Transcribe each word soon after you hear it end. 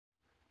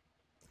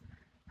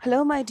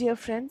Hello, my dear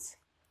friends.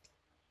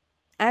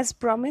 As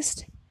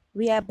promised,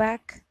 we are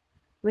back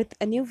with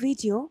a new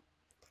video,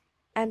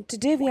 and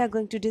today we are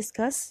going to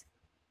discuss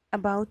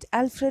about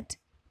Alfred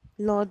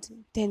Lord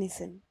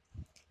Tennyson.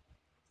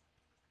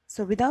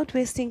 So, without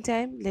wasting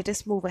time, let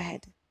us move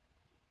ahead.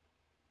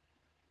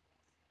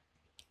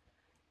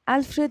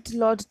 Alfred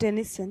Lord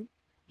Tennyson,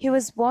 he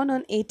was born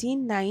on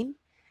 1809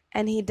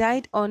 and he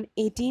died on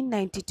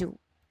 1892.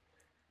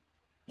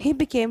 He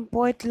became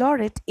poet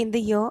laureate in the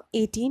year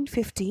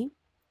 1850,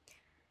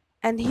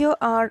 and here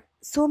are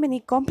so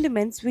many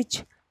compliments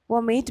which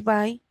were made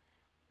by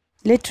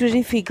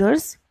literary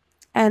figures,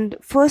 and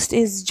first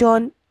is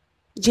Jane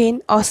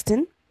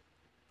Austen.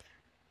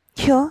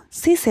 Here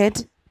she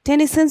said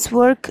Tennyson's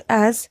work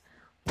as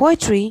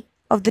poetry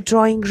of the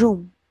drawing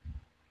room.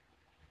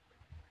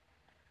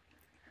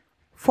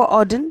 For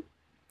Auden,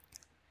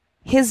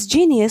 his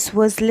genius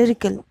was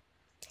lyrical.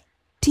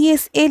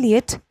 T.S.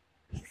 Eliot,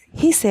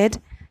 he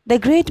said, the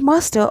great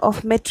master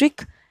of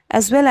metric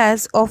as well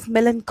as of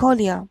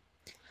melancholia,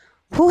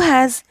 who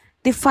has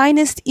the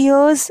finest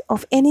ears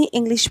of any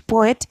English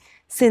poet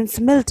since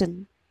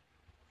Milton.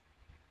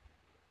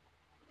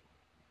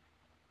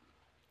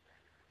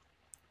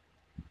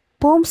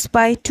 Poems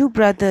by two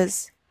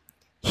brothers.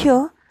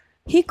 Here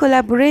he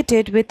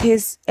collaborated with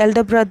his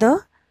elder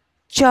brother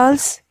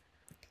Charles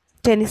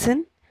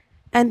Tennyson,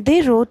 and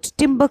they wrote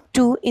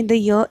Timbuktu in the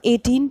year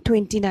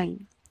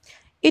 1829.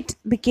 It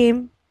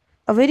became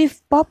a very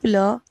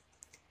popular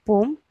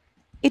poem.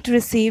 It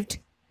received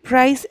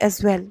prize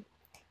as well,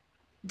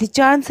 the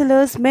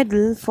Chancellor's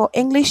Medal for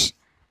English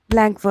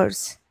blank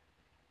verse.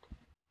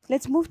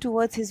 Let's move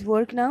towards his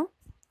work now.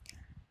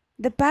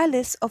 The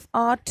Palace of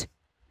Art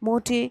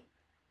Morte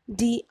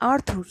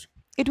d'Arthur.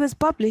 It was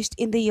published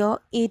in the year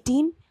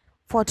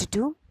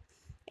 1842,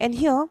 and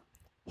here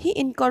he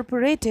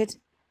incorporated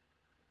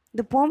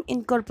the poem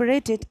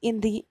incorporated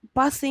in the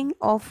passing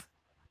of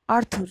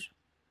Arthur,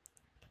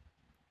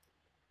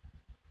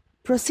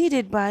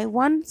 proceeded by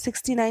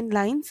 169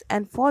 lines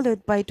and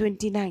followed by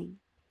 29.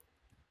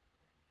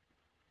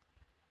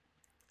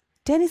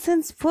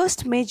 Tennyson's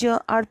first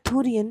major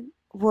Arthurian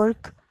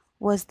work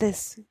was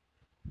this.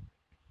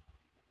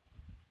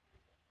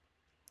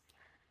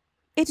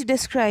 It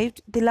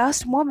described the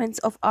last moments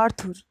of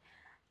Arthur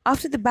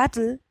after the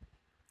battle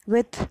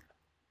with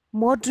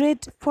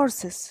moderate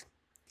forces.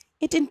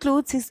 It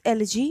includes his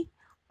elegy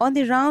on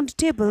the round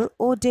table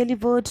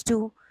delivered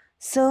to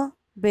Sir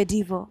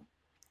Bedivere,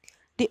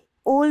 the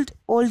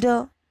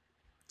older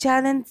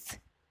challenge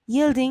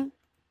yielding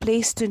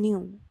place to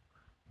new,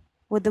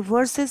 with the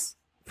verses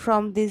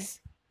from this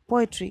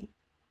poetry.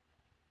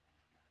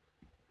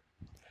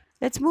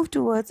 Let's move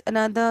towards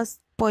another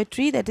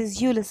poetry, that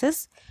is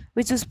Ulysses,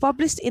 which was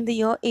published in the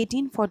year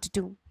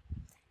 1842.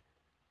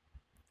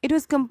 It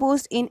was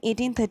composed in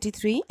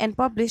 1833 and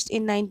published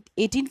in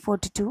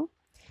 1842.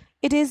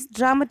 It is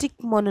dramatic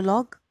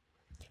monologue.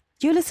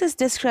 Ulysses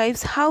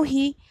describes how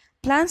he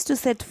plans to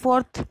set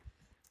forth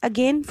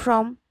again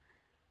from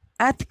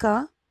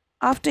Attica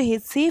after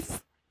his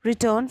safe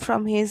return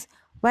from his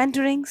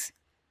wanderings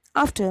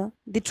after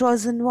the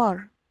Trojan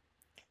War,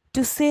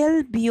 to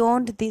sail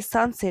beyond the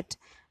sunset.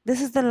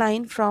 This is the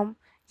line from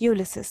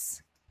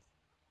Ulysses.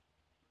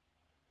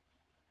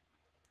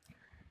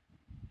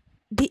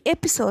 The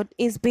episode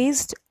is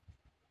based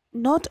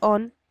not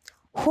on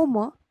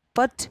Homer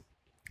but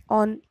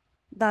on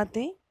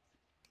Dante,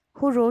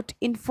 who wrote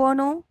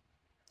Inferno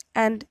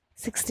and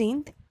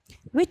 16th,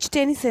 which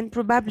Tennyson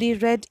probably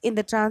read in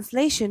the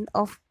translation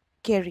of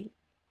Carey.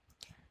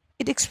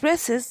 It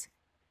expresses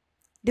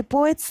the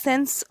poet's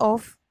sense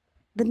of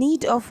the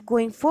need of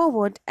going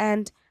forward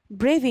and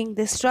braving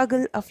the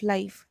struggle of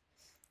life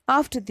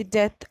after the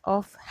death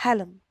of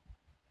Hallam.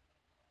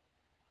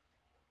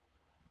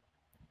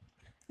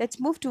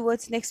 Let's move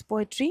towards next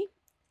poetry.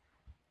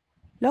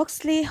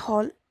 Locksley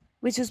Hall,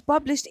 which was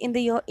published in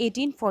the year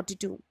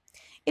 1842.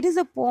 It is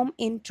a poem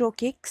in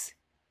trochaics,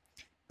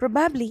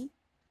 probably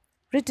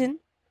written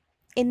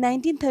in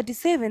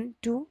 1937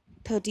 to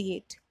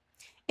 38.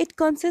 It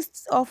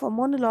consists of a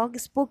monologue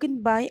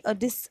spoken by a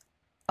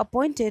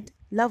disappointed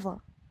lover.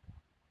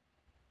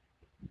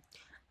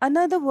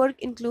 Another work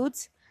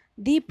includes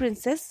The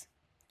Princess,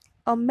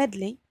 a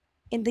medley,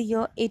 in the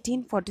year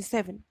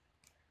 1847.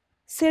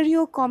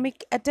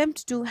 Serio-comic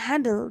attempt to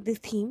handle the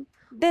theme,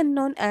 then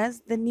known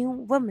as the New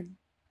Woman.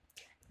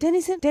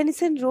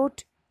 Tennyson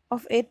wrote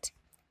of it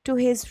to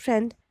his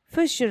friend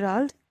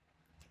Fitzgerald,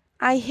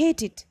 I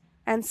hate it,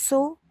 and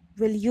so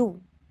will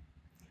you.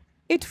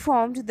 It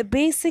formed the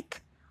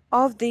basic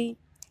of the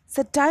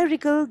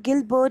satirical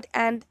Gilbert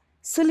and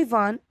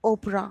Sullivan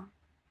opera.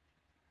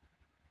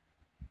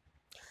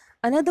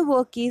 Another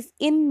work is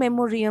In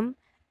Memoriam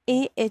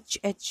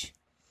AHH.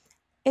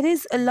 It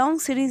is a long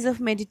series of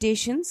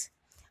meditations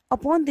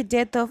upon the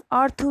death of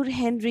Arthur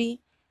Henry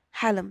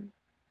Hallam.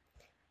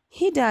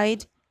 He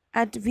died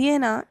at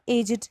Vienna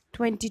aged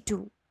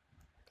 22.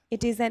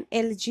 It is an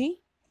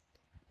elegy.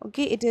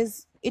 Okay,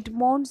 it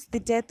mourns the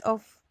death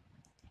of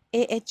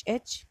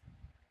AHH.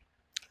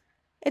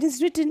 It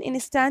is written in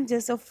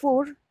stanzas of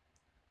 4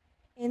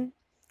 in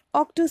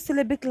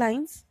octosyllabic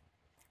lines.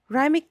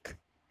 Rhymic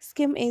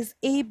scheme is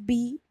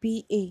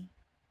ABBA.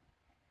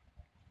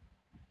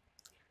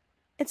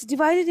 It's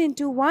divided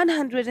into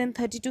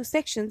 132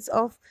 sections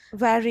of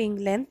varying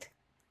length,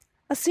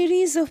 a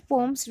series of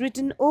poems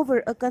written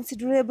over a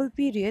considerable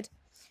period,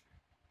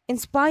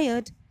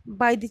 inspired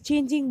by the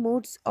changing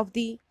moods of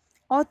the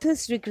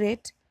author's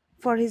regret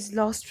for his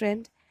lost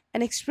friend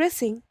and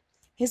expressing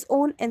his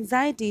own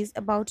anxieties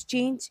about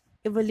change,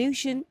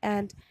 evolution,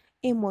 and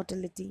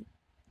immortality.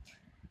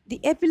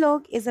 The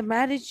epilogue is a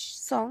marriage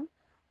song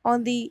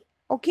on the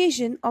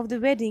occasion of the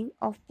wedding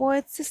of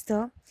poet's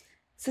sister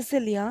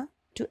Cecilia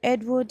to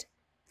Edward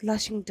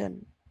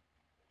Lushington.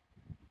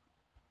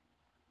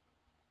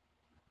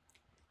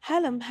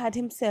 Hallam had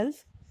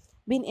himself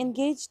been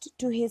engaged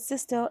to his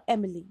sister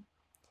Emily.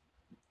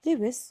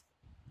 Lewis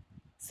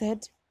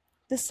said,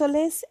 "The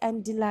solace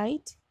and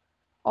delight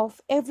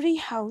of every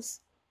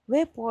house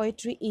where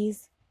poetry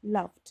is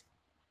loved."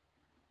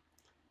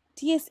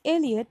 T.S.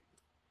 Eliot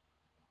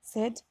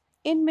said,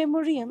 "In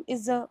Memoriam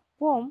is a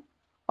poem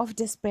of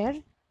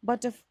despair,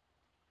 but of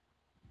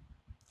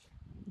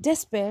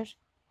despair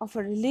of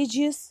a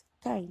religious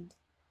kind."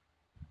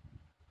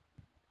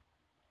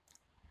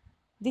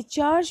 The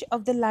Charge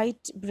of the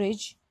Light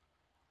Bridge,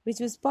 which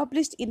was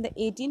published in the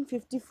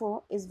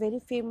 1854, is very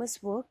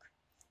famous work.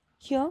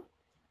 Here,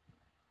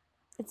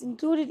 it's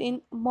included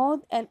in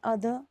Maud and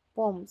Other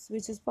Poems,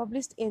 which was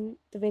published in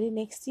the very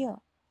next year.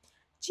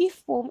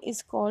 Chief poem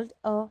is called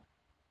a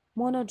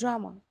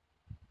monodrama,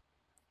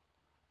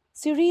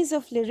 series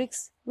of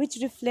lyrics which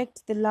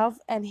reflect the love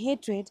and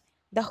hatred,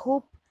 the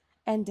hope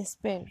and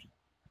despair.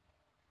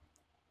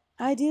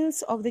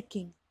 Ideals of the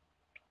King,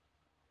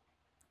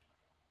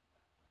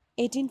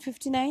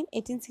 1859,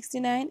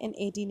 1869 and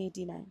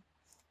 1889.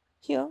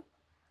 Here,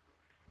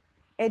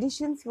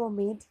 editions were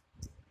made.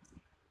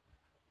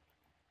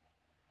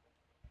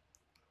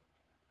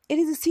 It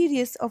is a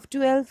series of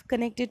 12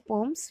 connected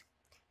poems.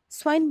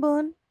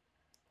 Swinburne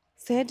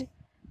said,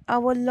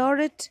 "Our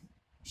laureate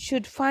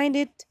should find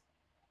it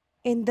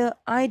in the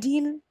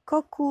ideal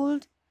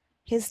cuckold,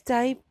 his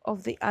type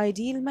of the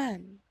ideal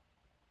man."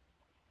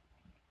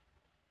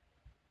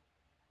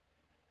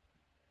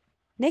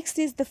 Next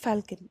is The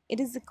Falcon. It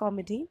is a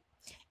comedy.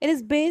 It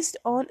is based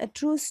on a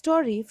true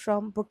story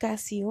from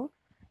Boccaccio,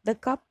 The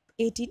Cup,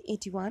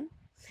 1881,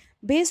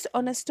 based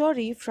on a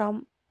story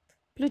from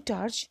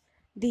Plutarch,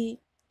 The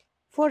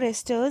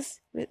Foresters,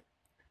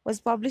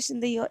 was published in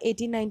the year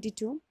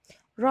 1892.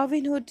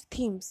 Robin Hood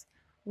themes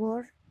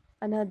were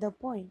another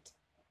point.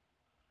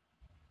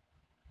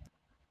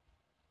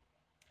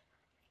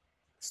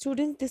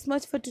 Students, this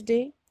much for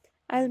today.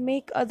 I'll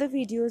make other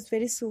videos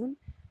very soon.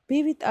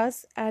 Be with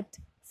us at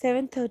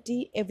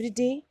 7:30 every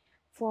day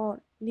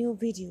for new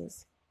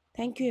videos.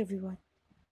 Thank you everyone.